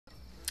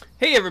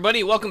Hey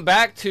everybody, welcome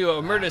back to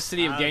Omerta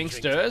City of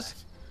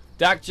Gangsters.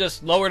 Doc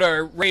just lowered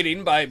our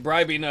rating by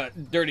bribing a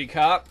dirty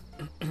cop.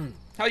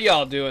 How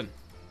y'all doing?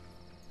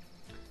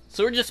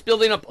 So we're just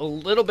building up a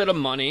little bit of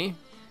money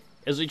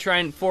as we try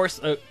and force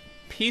a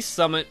peace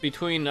summit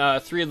between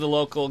 3 of the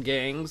local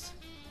gangs.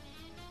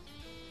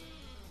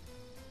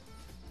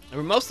 And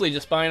we're mostly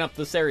just buying up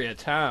this area of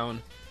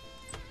town.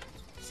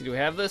 Let's see, do we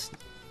have this?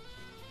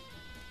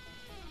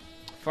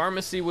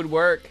 Pharmacy would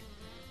work.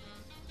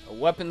 A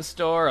weapon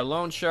store, a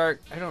loan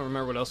shark. I don't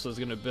remember what else I was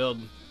gonna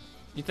build.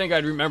 You'd think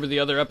I'd remember the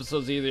other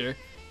episodes either.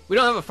 We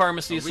don't have a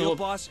pharmacy, so real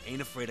boss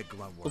ain't afraid of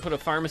grunt work. We'll put a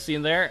pharmacy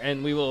in there,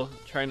 and we will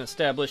try and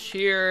establish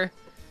here.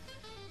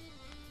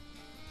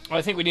 Oh,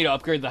 I think we need to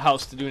upgrade the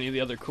house to do any of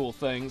the other cool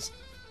things.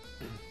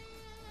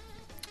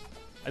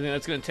 I think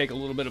that's gonna take a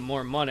little bit of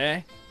more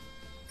money.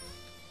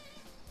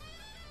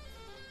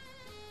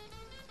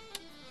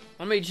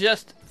 Let me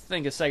just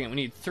think a second. We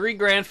need 3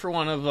 grand for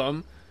one of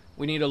them.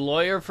 We need a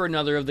lawyer for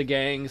another of the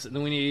gangs, and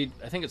then we need,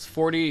 I think it's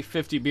 40,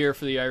 50 beer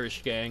for the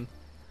Irish gang.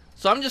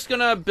 So I'm just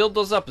gonna build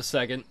those up a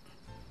second.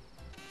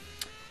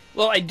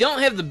 Well, I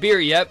don't have the beer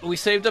yet, but we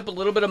saved up a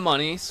little bit of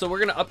money, so we're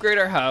gonna upgrade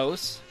our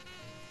house.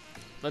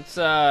 Let's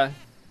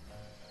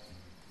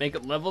make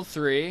it level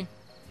 3.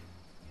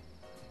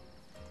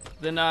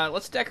 Then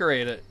let's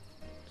decorate it.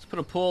 Let's put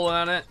a pool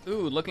on it.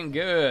 Ooh, looking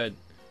good.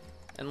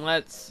 And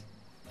let's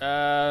put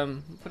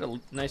a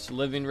nice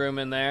living room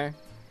in there.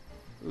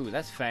 Ooh,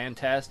 that's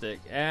fantastic.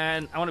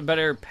 And I want a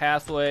better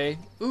pathway.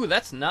 Ooh,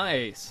 that's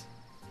nice.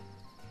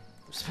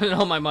 I'm spending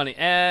all my money.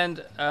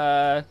 And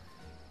I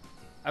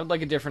would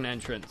like a different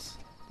entrance.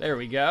 There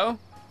we go.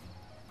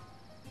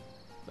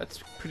 That's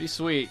pretty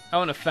sweet. I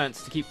want a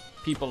fence to keep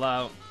people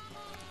out.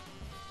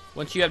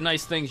 Once you have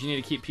nice things, you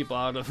need to keep people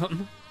out of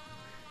them.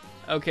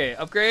 Okay,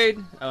 upgrade.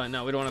 Oh,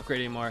 no, we don't want to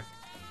upgrade anymore.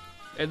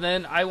 And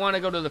then I want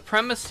to go to the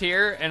premise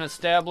here and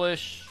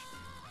establish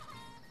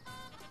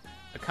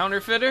a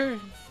counterfeiter.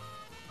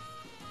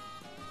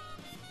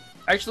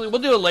 Actually,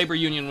 we'll do a labor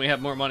union when we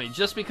have more money,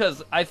 just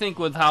because I think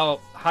with how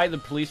high the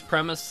police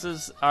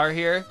premises are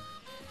here,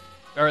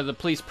 or the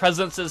police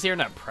presence is here,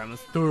 not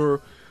premise,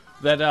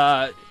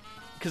 that,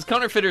 because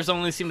counterfeiters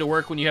only seem to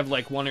work when you have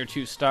like 1 or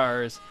 2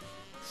 stars,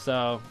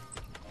 so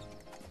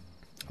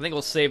I think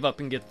we'll save up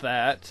and get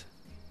that.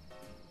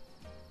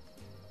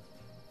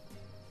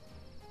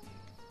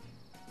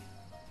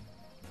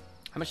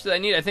 How much did I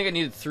need? I think I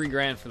needed 3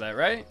 grand for that,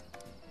 right?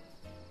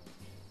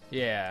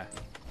 Yeah.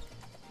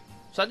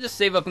 So I'll just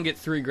save up and get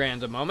 3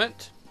 grand a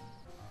moment.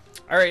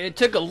 Alright, it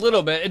took a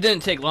little bit. It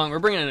didn't take long. We're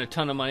bringing in a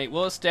ton of money.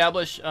 We'll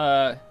establish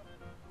a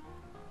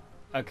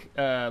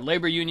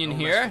labor union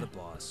here. The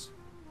boss.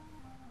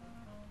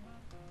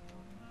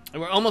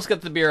 And we're almost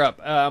got the beer up.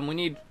 We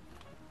need...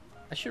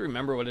 I should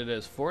remember what it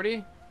is.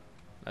 40?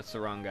 That's the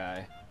wrong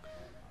guy.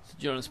 It's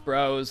Jonas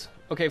Bros.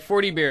 Okay,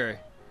 40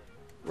 beer.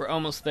 We're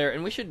almost there.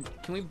 And we should...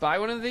 Can we buy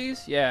one of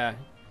these? Yeah.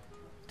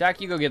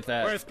 Doc, you go get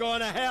that. Worth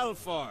going to hell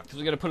for. Because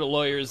we got to put a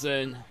lawyers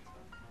in.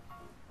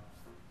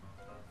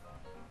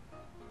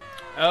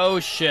 Oh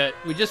shit,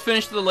 we just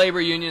finished the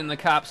labor union and the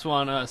cops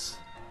want us.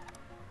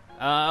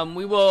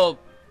 We'll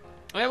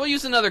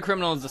use another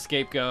criminal as a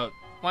scapegoat.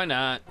 Why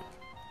not?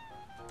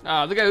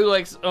 The guy who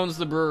owns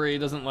the brewery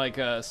doesn't like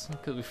us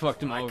because we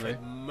fucked him over. I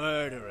could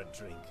murder a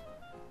drink.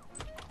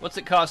 What's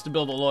it cost to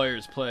build a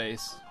lawyer's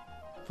place?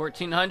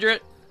 1,400?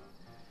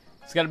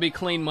 It's got to be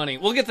clean money.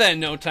 We'll get that in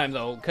no time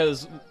though,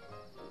 because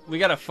we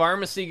got a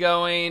pharmacy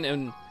going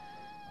and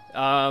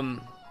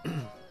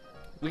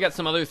we got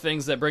some other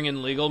things that bring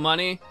in legal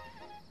money.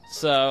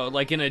 So,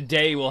 like, in a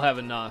day, we'll have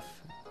enough.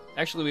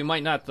 Actually, we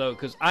might not, though,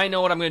 because I know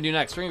what I'm going to do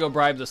next. We're going to go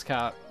bribe this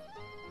cop.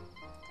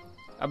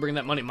 I'll bring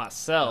that money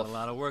myself. Got a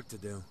lot of work to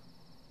do.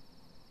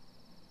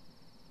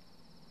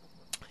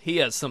 He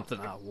has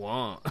something I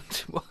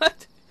want.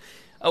 What?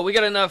 Oh, we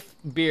got enough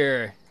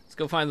beer. Let's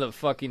go find the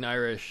fucking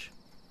Irish.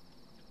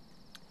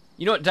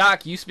 You know what,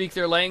 Doc? You speak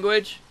their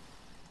language?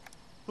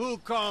 Who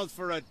called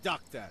for a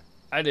doctor?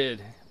 I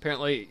did.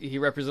 Apparently, he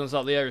represents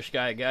all the Irish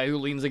guy who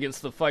leans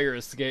against the fire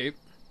escape.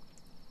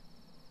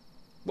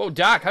 Whoa,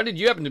 Doc, how did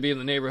you happen to be in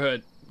the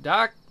neighborhood?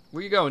 Doc,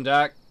 where you going,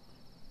 Doc?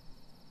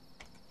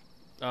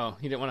 Oh,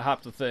 he didn't want to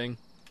hop the thing.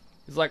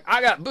 He's like,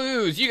 I got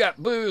booze, you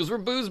got booze, we're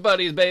booze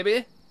buddies,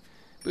 baby.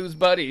 Booze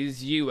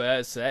buddies,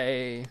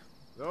 USA.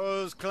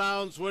 Those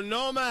clowns were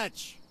no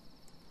match.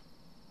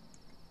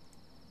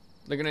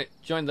 They're gonna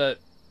join the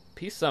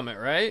peace summit,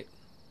 right?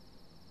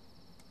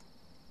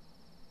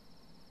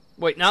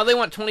 Wait, now they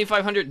want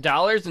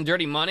 $2,500 in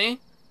dirty money?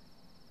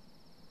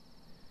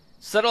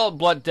 Settle a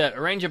blood debt.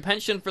 Arrange a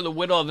pension for the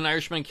widow of an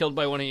Irishman killed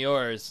by one of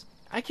yours.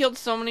 I killed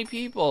so many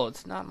people.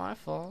 It's not my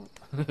fault.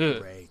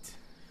 Great.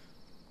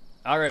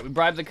 Alright, we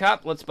bribed the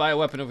cop. Let's buy a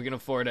weapon if we can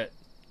afford it.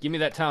 Give me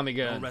that Tommy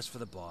gun. No rest for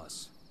the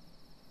boss.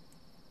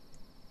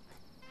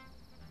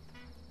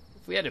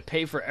 If we had to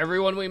pay for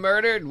everyone we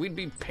murdered, we'd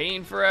be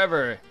paying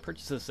forever.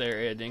 Purchase this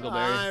area,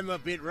 Dingleberry. I'm a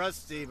bit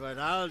rusty, but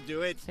I'll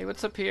do it. Hey,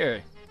 what's up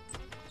here?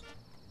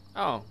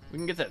 Oh, we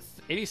can get that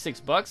 86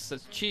 bucks?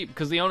 That's cheap,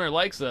 because the owner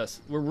likes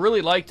us. We're really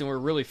liked and we're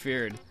really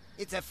feared.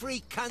 It's a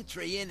free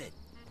country, innit?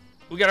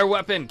 We got our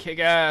weapon. Kick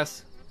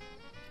ass.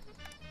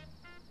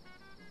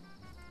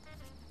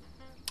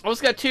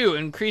 Almost got 2.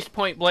 Increased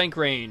point blank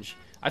range.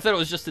 I thought it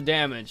was just the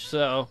damage,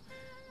 so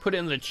put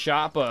in the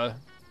chopper.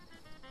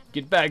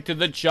 Get back to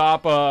the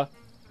chopper.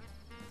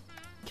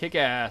 Kick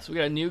ass. We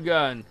got a new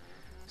gun.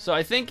 So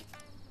I think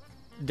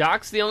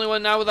Doc's the only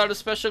one now without a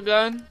special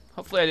gun.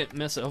 Hopefully I didn't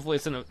miss it. Hopefully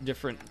it's in a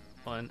different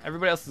one.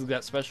 Everybody else has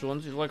got special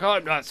ones. He's like, oh,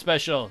 I'm not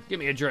special. Give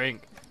me a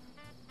drink.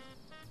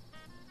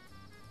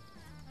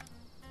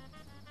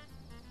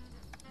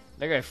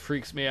 That guy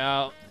freaks me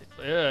out.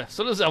 Ugh.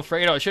 So does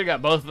Alfredo. I should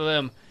have got both of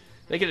them.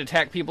 They can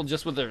attack people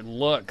just with their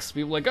looks.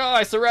 People are like, oh,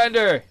 I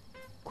surrender.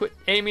 Quit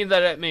aiming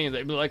that at me.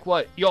 They'd be like,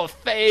 what? Your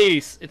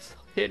face. It's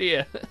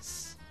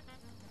hideous.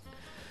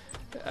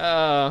 What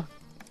are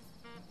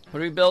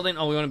we building?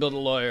 Oh, we want to build a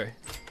lawyer.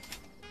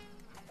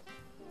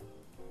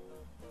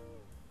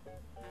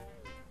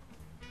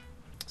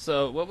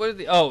 So, what were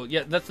the... Oh,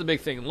 yeah, that's the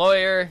big thing.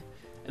 Lawyer.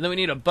 And then we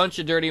need a bunch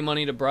of dirty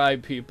money to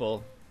bribe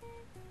people.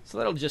 So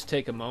that'll just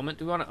take a moment.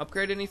 Do we want to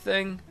upgrade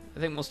anything? I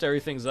think most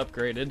everything's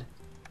upgraded.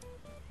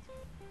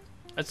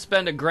 Let's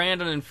spend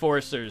 $1,000 on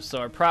enforcers, so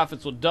our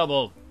profits will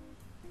double.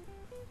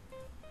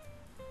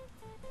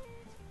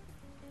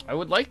 I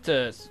would like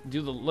to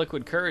do the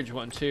liquid courage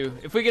one too.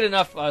 If we get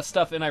enough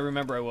stuff in, I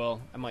remember I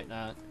will. I might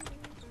not.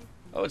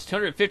 Oh, it's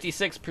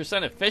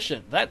 256%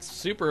 efficient. That's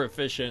super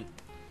efficient.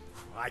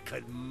 I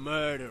could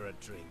murder a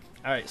drink.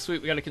 All right,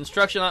 sweet. We got a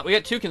construction lot. We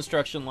got 2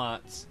 construction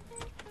lots.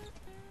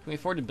 Can we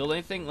afford to build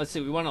anything? Let's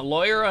see. We want a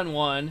lawyer on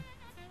one.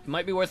 It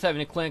might be worth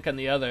having a clinic on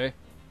the other.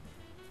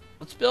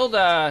 Let's build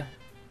a...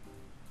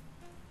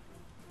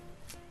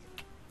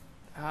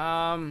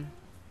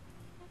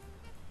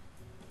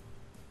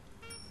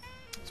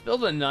 Let's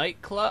build a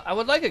nightclub. I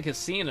would like a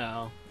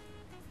casino.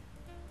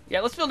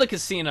 Yeah, let's build a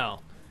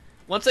casino.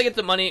 Once I get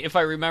the money, if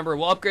I remember,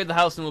 we'll upgrade the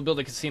house and we'll build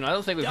a casino. I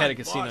don't think we've had a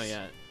casino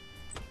yet.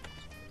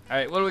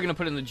 Alright, what are we going to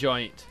put in the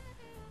joint?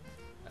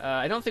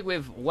 I don't think we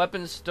have a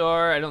weapons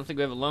store. I don't think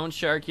we have a loan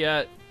shark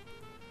yet.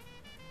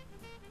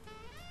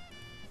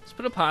 Let's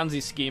put a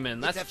Ponzi scheme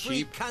in. That's cheap. It's a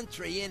free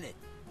country,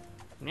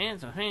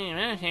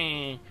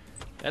 innit?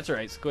 That's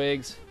right,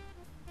 Squigs.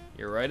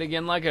 You're right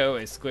again like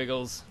always,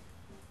 Squiggles.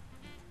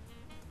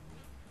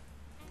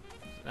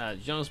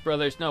 Jonas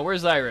Brothers. No,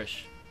 where's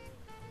Irish?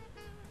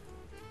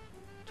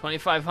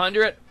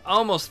 2,500?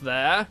 Almost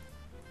there.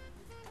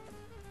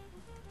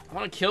 I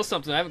want to kill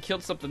something. I haven't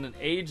killed something in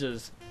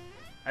ages.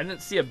 I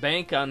didn't see a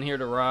bank on here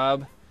to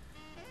rob.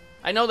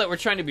 I know that we're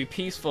trying to be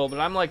peaceful, but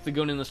I'm like the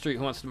goon in the street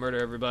who wants to murder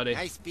everybody.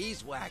 Nice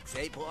beeswax,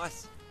 eh,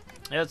 boss?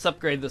 Yeah, let's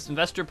upgrade this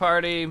investor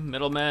party,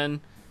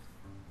 middlemen.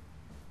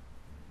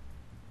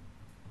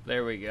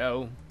 There we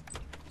go.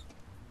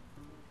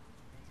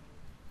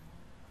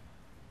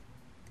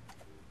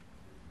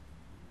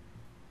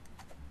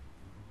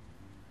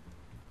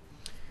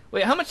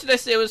 Wait, how much did I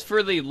say it was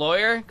for the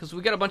lawyer? Because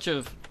we got a bunch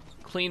of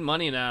clean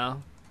money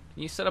now.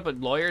 Can you set up a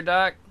lawyer,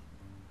 Doc?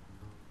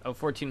 Oh,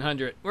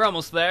 1,400. We're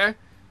almost there.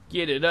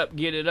 Get it up,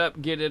 get it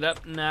up, get it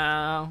up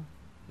now.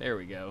 There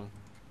we go.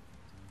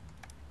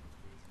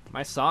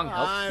 My song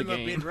helps the game.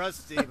 I'm a bit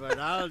rusty, but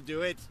I'll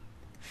do it.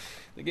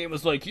 The game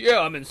was like, yeah,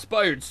 I'm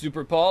inspired,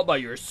 Super Paul, by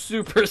your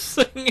super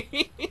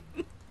singing.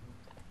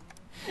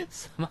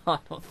 Somehow I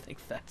don't think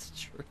that's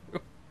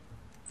true.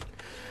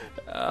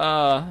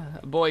 A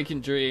boy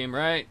can dream,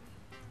 right?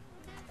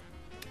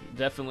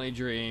 Definitely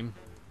dream.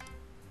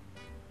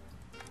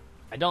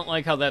 I don't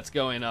like how that's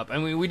going up. I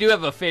mean, we do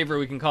have a favor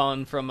we can call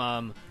in from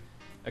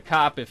a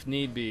cop if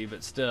need be,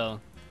 but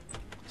still.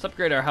 Let's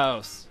upgrade our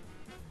house.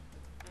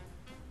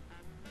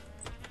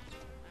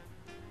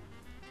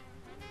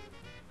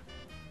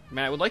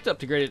 Man, I would like to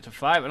upgrade it to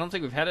 5. I don't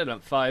think we've had it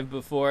at 5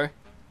 before.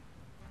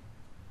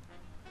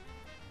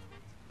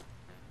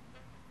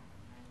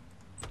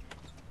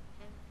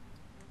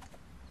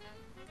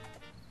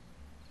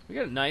 We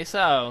got a nice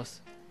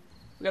house.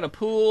 We got a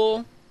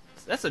pool.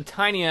 That's a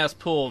tiny ass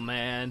pool,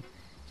 man.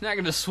 You're not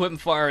gonna swim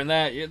far in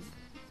that.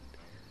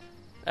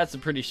 That's a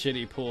pretty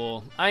shitty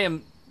pool.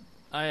 I'm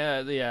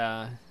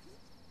a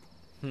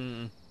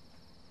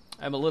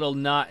little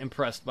not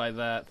impressed by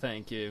that.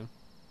 Thank you.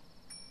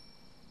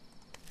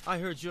 I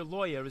heard your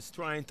lawyer is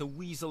trying to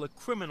weasel a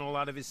criminal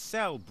out of his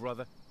cell,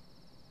 brother.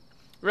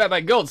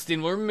 Rabbi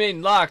Goldstein will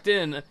remain locked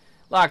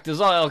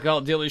as all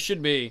alcohol dealers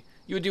should be.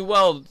 You would do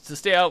well to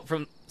stay out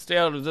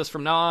of this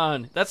from now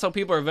on. That's how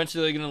people are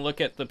eventually going to look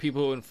at the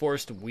people who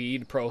enforced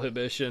weed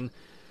prohibition.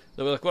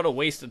 They'll be like, what a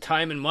waste of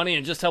time and money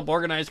and just help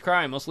organized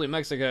crime, mostly in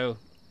Mexico.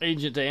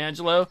 Agent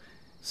D'Angelo,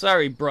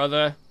 sorry,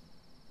 brother.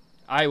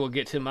 I will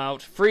get him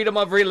out. Freedom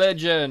of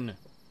religion.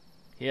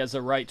 He has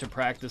a right to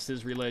practice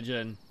his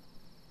religion.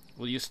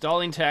 We'll use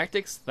stalling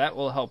tactics. That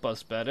will help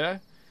us better.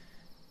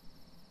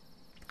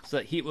 So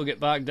that heat will get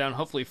bogged down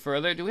hopefully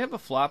further. Do we have a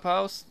flop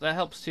house? That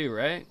helps too,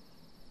 right?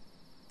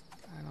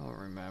 I don't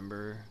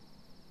remember.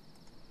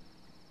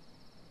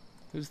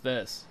 Who's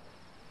this?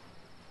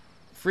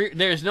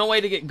 There's no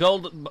way to get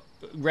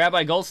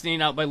Rabbi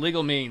Goldstein out by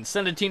legal means.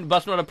 Send a team to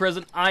bust him out of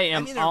prison. I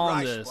am I'm in a on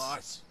rush, this.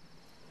 boss.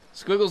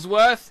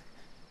 Squigglesworth,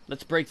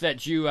 Let's break that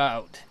Jew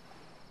out.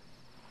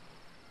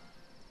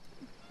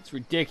 It's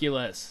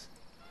ridiculous.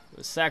 It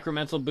was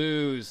sacramental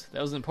booze.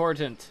 That was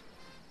important.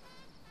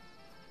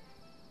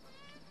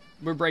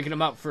 We're breaking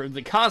them up for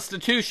the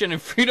Constitution and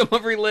freedom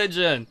of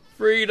religion.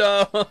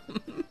 Freedom!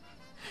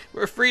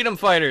 We're freedom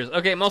fighters.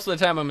 Okay, most of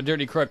the time I'm a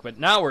dirty crook, but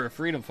now we're a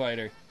freedom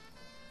fighter.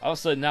 All of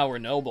a sudden, now we're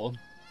noble.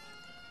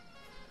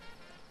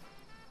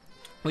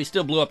 We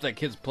still blew up that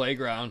kid's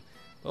playground,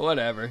 but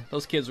whatever.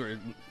 Those kids were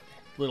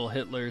little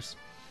Hitlers.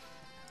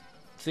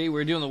 See,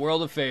 we're doing the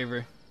world a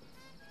favor.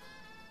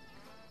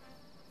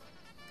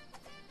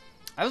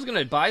 I was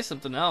gonna buy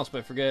something else, but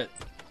I forget.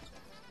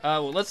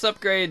 Well, let's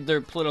upgrade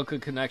their political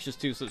connections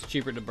too, so it's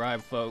cheaper to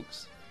bribe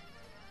folks.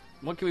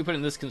 What can we put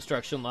in this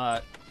construction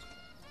lot?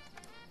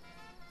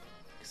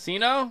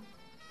 Casino?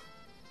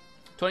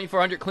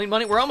 2,400 clean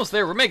money? We're almost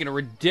there. We're making a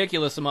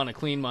ridiculous amount of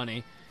clean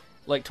money.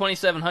 Like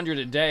 2,700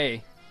 a day.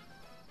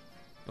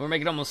 And we're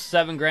making almost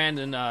 7 grand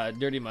in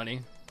dirty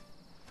money.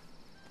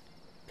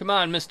 Come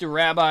on, Mr.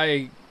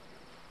 Rabbi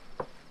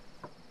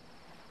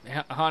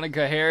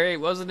Hanukkah Harry.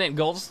 What was his name?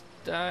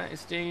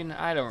 Goldstein?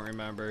 I don't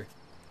remember.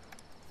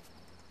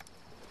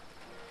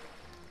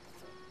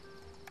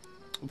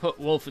 We'll put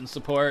Wolf in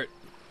support.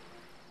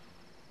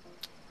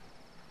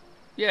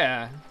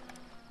 Yeah.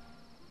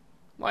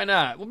 Why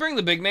not? We'll bring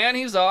the big man.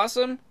 He's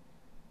awesome.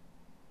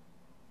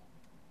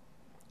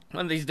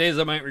 One of these days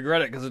I might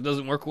regret it because it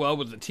doesn't work well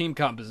with the team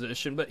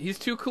composition, but he's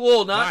too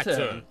cool not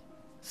to.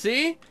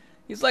 See?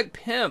 He's like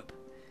Pimp.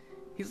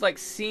 He's like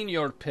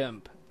Senior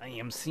Pimp. I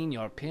am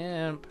Senior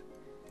Pimp.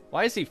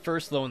 Why is he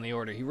first, though, in the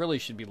order? He really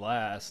should be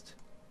last.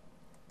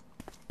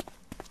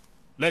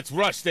 Let's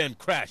rush them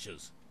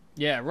crashers.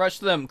 Yeah, rush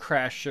them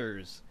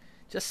crashers.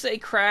 Just say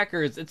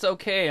crackers. It's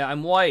okay.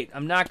 I'm white.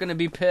 I'm not going to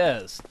be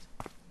pissed.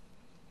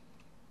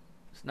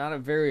 It's not a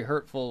very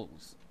hurtful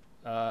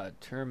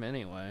term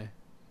anyway.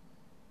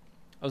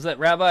 Oh, was that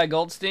Rabbi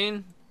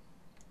Goldstein?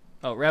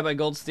 Oh, Rabbi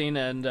Goldstein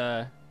and,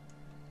 there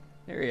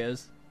he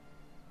is.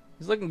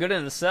 He's looking good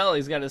in the cell.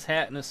 He's got his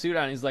hat and a suit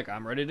on. He's like,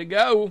 I'm ready to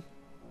go.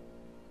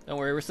 Don't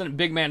worry, we're sending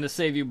big man to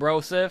save you,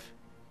 brosif.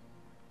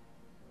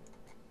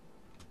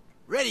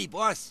 Ready,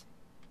 boss.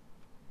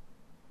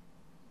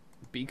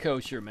 Be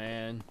kosher,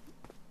 man.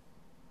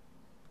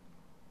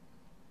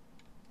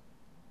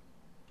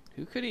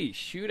 Who could he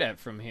shoot at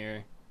from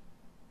here?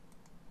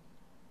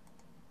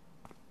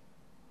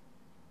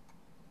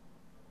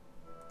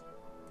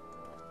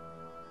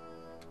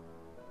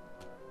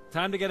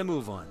 Time to get a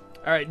move on.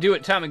 Alright, do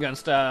it Tommy gun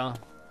style.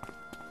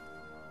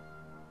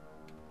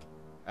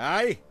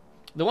 Aye?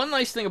 The one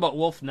nice thing about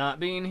Wolf not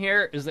being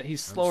here is that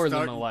he's slower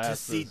than to molasses.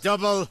 see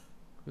double.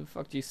 Who the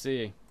fuck do you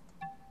see?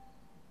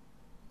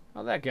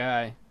 Oh, that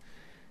guy.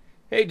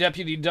 Hey,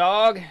 Deputy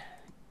Dog.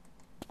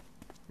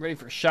 Ready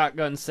for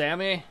Shotgun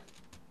Sammy?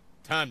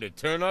 Time to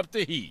turn up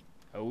the heat.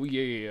 Oh,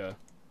 yeah.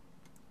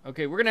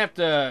 Okay, we're gonna have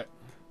to...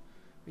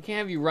 We can't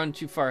have you run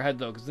too far ahead,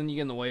 though, because then you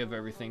get in the way of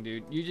everything,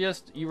 dude.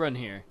 You run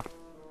here.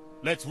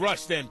 Let's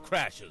rush them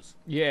crashers.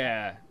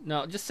 Yeah.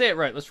 No, just say it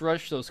right. Let's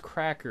rush those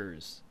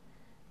crackers.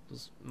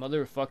 Those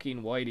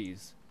motherfucking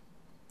whiteys.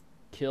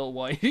 Kill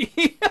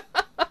Whitey.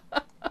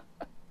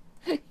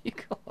 You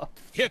go up.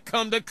 Here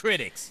come the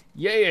critics.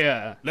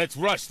 Yeah. Let's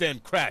rush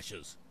them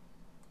crashers.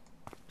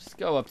 Just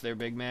go up there,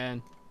 big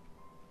man.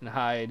 And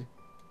hide.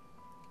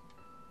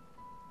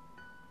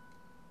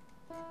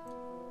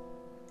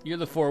 You're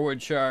the forward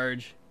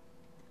charge.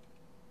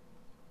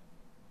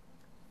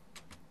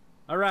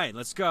 All right,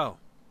 let's go.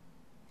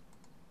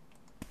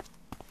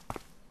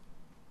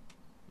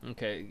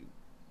 Okay.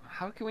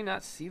 How can we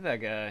not see that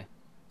guy?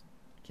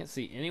 Can't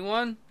see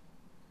anyone?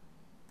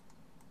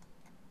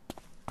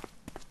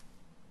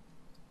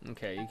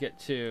 Okay, you get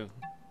 2.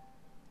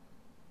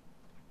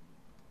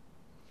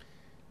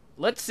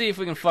 Let's see if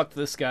we can fuck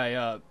this guy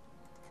up.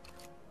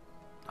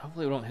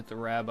 Hopefully we don't hit the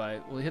rabbi.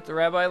 Will we hit the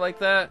rabbi like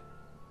that?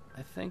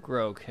 I think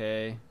we're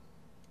okay.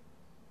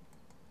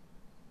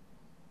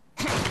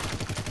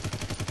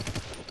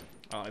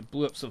 Oh, I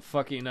blew up some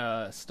fucking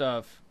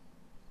stuff.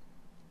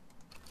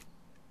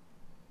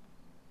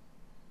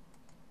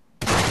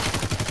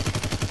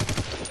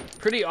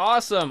 Pretty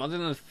awesome, other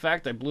than the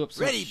fact I blew up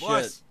some Ready, shit.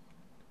 boss.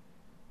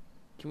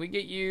 Can we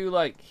get you,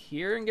 like,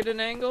 here and get an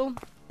angle?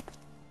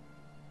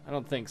 I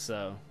don't think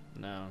so.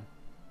 No.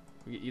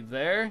 We get you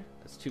there?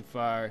 That's too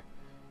far.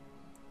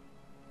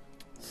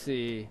 Let's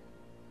see.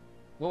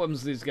 What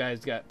weapons these guys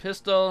got?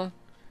 Pistol.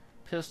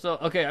 Pistol.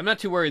 Okay, I'm not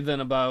too worried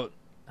then about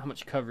how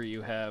much cover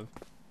you have.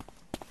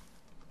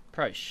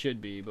 Probably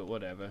should be, but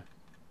whatever.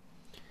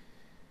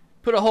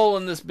 Put a hole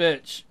in this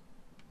bitch.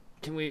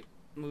 Can we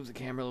move the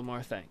camera a little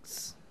more?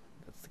 Thanks.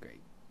 That's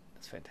great.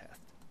 That's fantastic.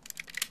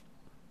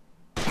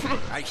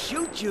 I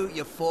shoot you,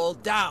 you fall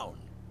down.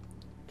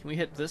 Can we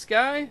hit this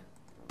guy?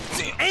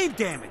 Aim,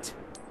 damn it!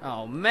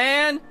 Oh,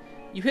 man.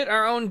 You hit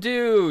our own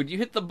dude. You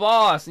hit the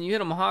boss, and you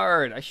hit him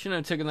hard. I shouldn't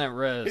have taken that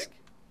risk.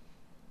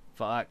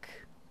 Fuck.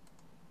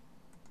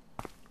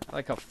 I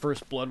like how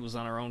First Blood was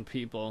on our own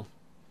people.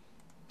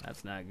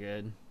 That's not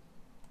good.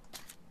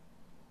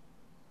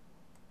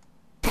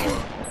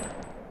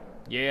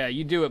 Yeah,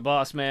 you do it,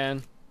 boss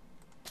man.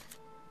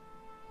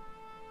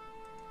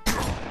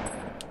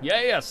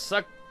 Yeah,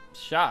 suck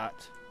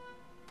shot.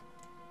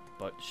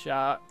 Butt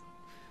shot.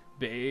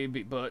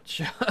 Baby butt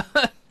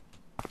shot.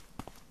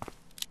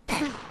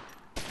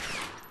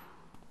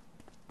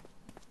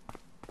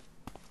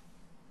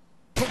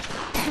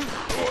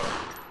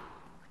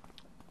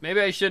 Maybe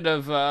I should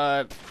have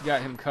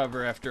got him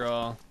cover after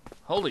all.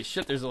 Holy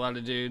shit, there's a lot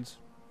of dudes.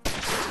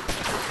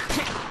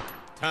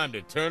 Time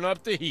to turn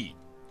up the heat.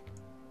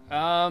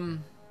 I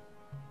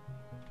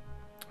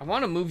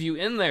want to move you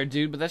in there,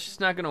 dude, but that's just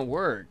not gonna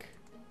work.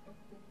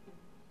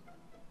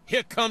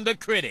 Here come the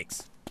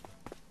critics.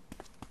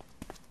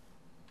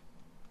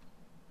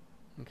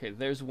 Okay,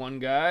 there's one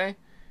guy.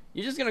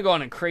 You're just gonna go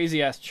on a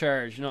crazy-ass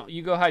charge. No,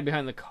 you go hide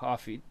behind the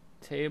coffee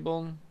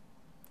table.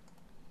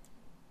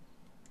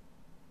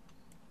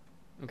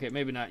 Okay,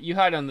 maybe not. You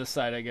hide on this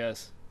side, I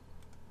guess.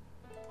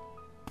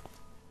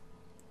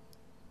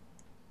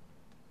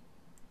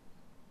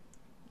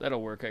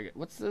 That'll work, I guess.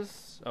 What's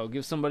this? Oh,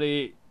 give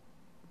somebody...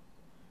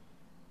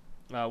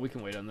 we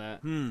can wait on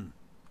that.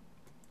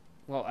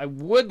 Well, I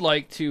would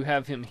like to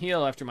have him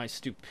heal after my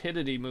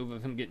stupidity move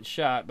of him getting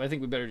shot, but I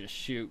think we better just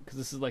shoot, because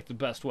this is like the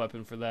best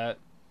weapon for that.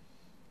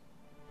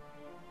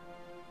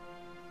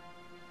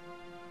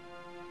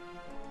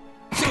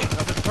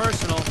 Nothing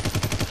personal.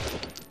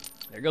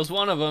 There goes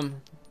one of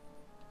them.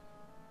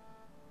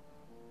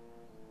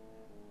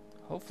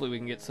 Hopefully we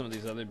can get some of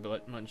these other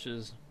butt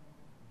munches.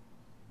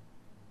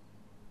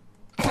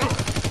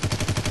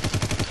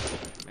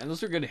 Man,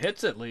 those are good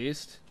hits at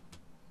least.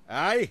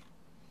 Aye?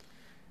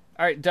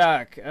 Alright,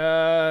 Doc.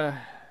 Can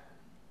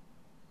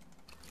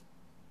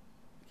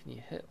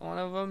you hit one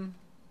of them?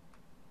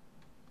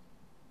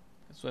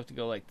 Guess we'll have to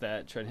go like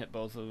that. Try and hit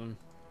both of them.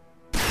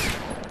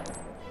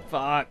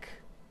 Fuck.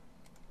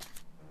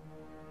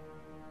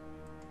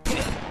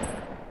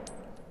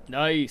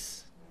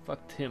 Nice.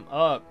 Fucked him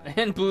up.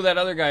 And blew that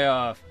other guy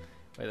off.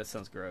 Wait, that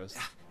sounds gross.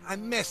 I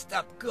messed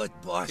up good,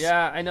 boss.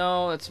 Yeah, I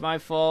know. It's my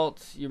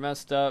fault. You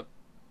messed up.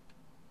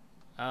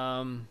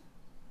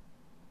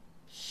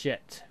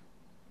 Shit.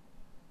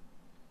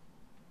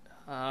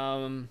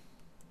 Probably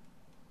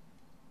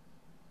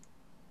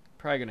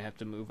gonna have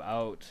to move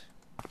out.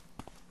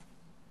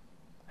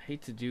 I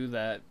hate to do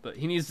that, but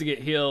he needs to get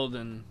healed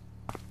and...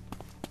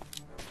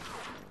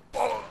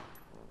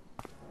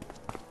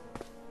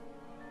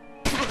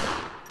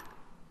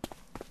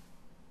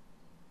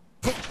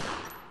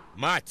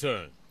 My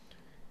turn.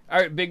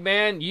 Alright, big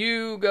man,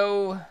 you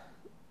go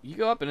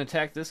up and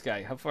attack this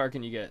guy. How far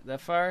can you get?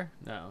 That far?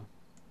 No.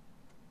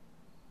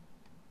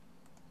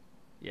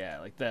 Yeah,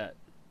 like that.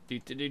 Do.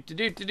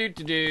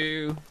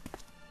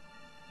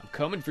 I'm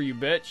coming for you,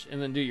 bitch.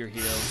 And then do your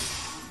heal.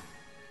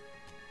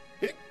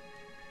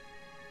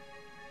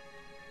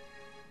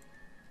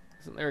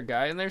 Isn't there a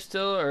guy in there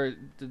still, or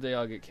did they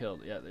all get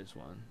killed? Yeah, there's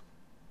one.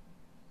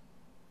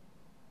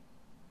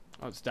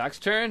 Oh, it's Doc's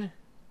turn?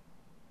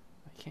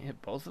 I can't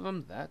hit both of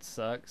them? That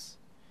sucks.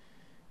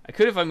 I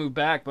could if I move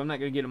back, but I'm not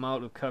going to get him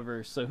out of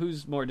cover. So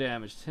who's more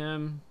damaged?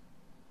 Him?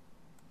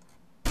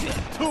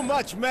 Too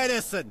much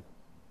medicine!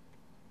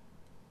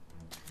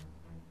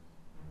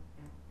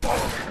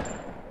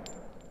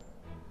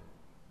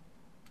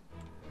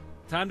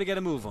 Time to get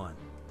a move on.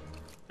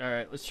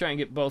 Alright, let's try and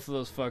get both of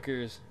those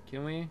fuckers.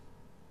 Can we?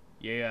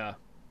 Yeah.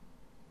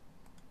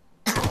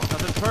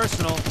 Nothing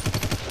personal.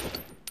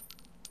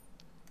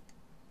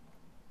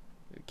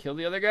 Did we kill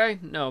the other guy?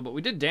 No, but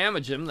we did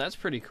damage him. That's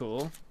pretty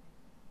cool.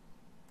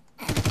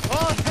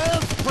 All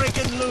hell's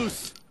breaking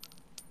loose!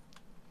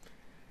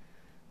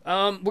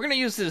 We're gonna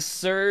use this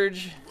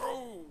surge,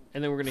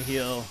 and then we're gonna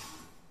heal.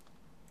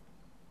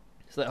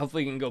 So that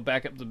hopefully we can go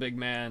back up the big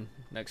man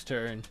next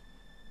turn.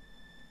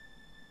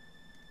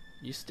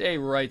 You stay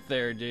right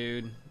there,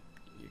 dude.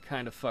 You're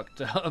kind of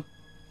fucked up.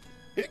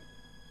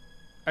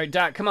 Alright,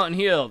 Doc, come out and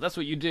heal. That's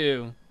what you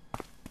do.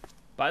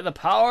 By the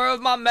power of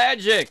my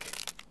magic,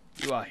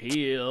 you are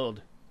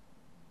healed.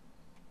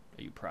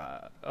 Are you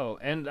proud? Oh,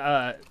 and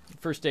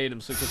first aid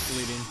him so he quits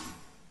bleeding.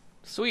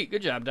 Sweet,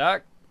 good job,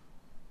 Doc.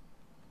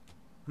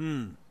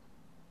 Well,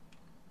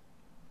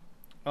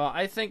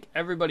 I think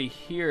everybody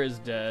here is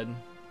dead.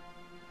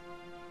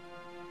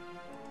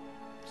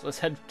 So let's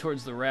head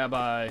towards the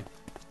rabbi.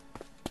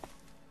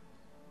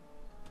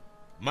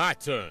 My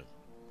turn.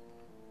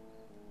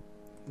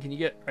 Can you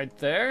get right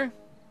there?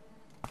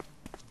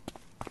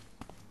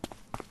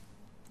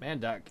 Man,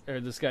 Doc, or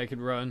this guy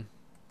could run.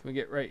 Can we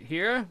get right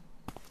here?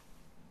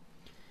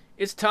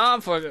 It's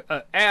time for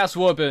ass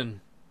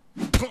whooping.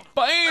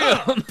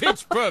 Bam!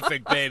 Pitch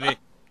perfect, baby.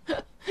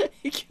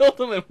 He killed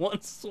him in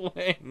one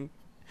swing.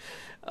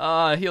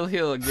 He'll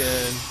heal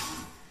again.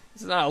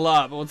 It's not a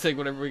lot, but we'll take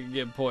whatever we can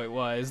get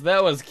point-wise.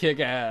 That was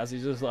kick-ass.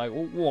 He's just like,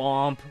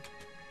 womp.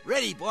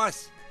 Ready,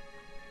 boss.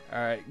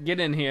 Alright, get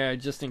in here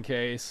just in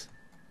case.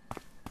 I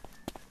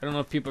don't know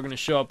if people are going to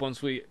show up once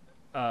we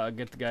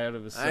get the guy out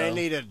of his cell. I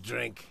need a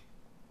drink.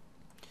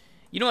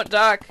 You know what,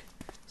 Doc?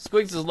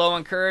 Squigs is low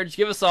on courage.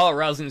 Give us all a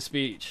rousing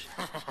speech.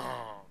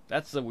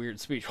 That's a weird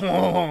speech.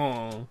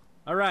 All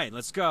right,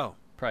 let's go.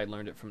 Probably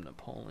learned it from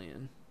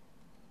Napoleon.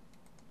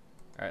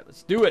 Alright,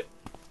 let's do it.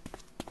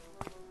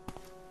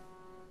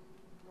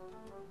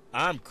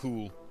 I'm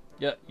cool.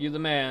 Yep, you the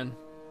man.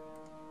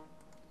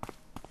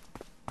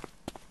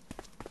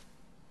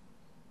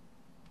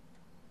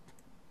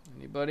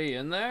 Anybody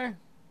in there?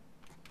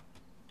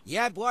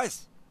 Yeah,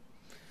 boss.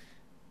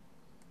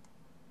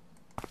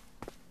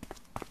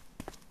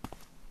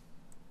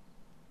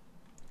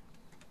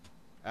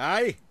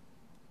 Aye?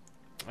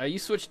 You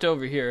switched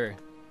over here.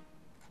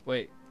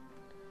 Wait.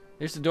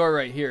 There's a door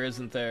right here,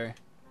 isn't there?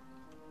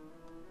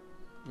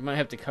 We might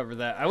have to cover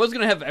that. I was going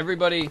to have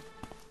everybody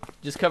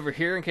just cover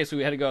here in case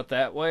we had to go out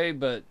that way,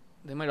 but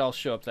they might all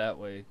show up that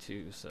way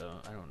too, so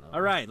I don't know.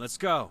 All right, let's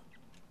go.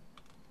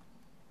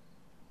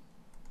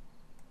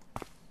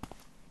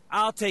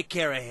 I'll take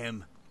care of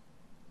him.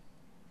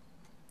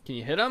 Can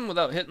you hit him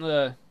without hitting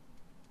the...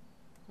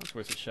 That's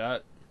worth a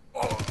shot.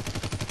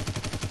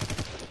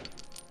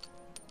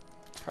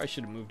 Probably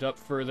should have moved up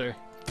further.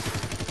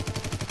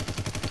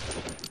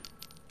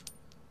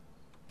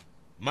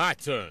 My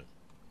turn.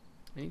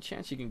 Any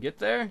chance you can get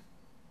there?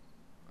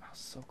 Oh,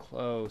 so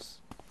close.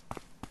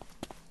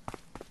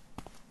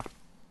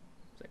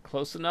 Is that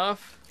close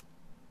enough?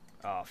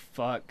 Oh,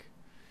 fuck.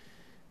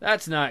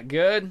 That's not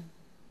good.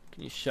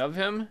 Can you shove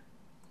him?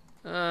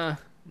 No.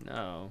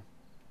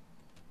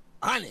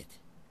 On it.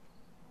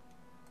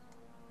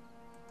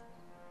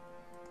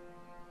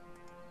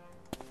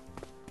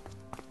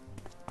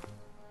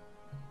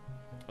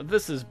 But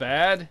this is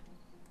bad.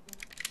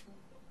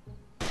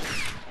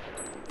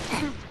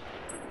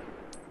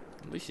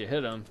 At least you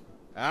hit him.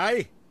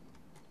 Aye?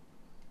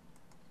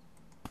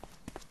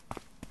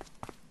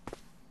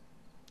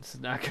 This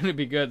is not going to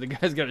be good. The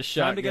guy's got a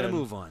shotgun. Time to get a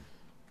move on.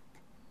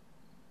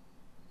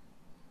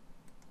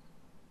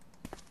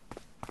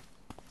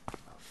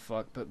 Oh,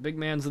 fuck, but big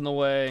man's in the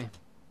way.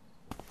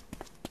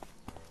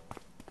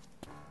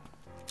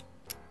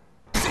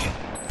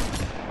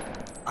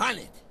 On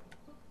it.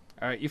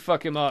 Alright, you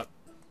fuck him up.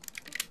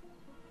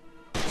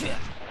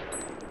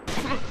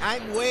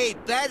 I'm way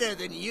better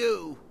than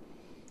you.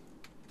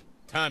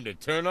 Time to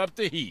turn up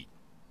the heat.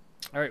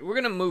 Alright, we're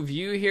going to move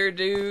you here,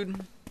 dude.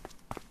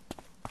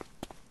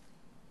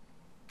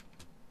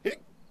 I'm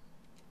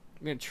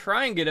going to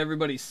try and get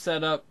everybody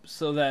set up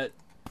so that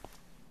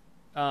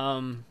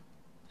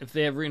if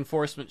they have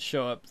reinforcements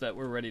show up that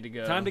we're ready to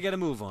go. Time to get a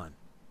move on.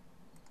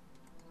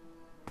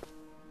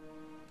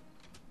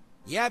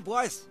 Yeah,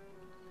 boss.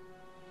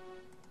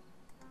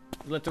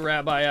 Let the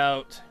rabbi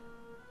out.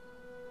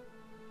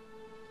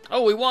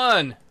 Oh, we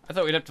won! I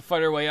thought we'd have to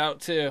fight our way out,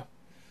 too.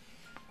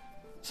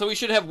 So we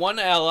should have one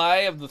ally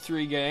of the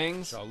three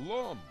gangs.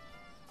 Shalom.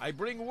 I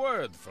bring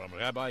word from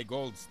Rabbi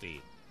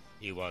Goldstein.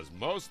 He was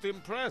most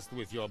impressed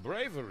with your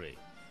bravery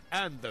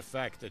and the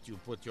fact that you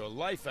put your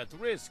life at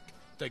risk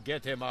to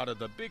get him out of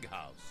the big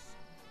house.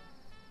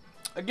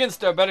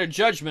 Against our better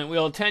judgment,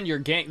 we'll attend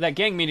that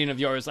gang meeting of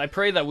yours. I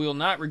pray that we will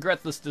not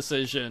regret this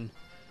decision.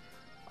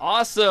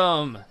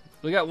 Awesome!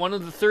 We got one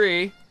of the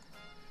three.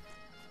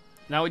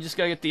 Now we just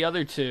gotta get the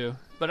other two.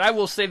 But I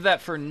will save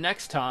that for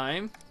next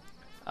time.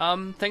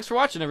 Thanks for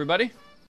watching, everybody.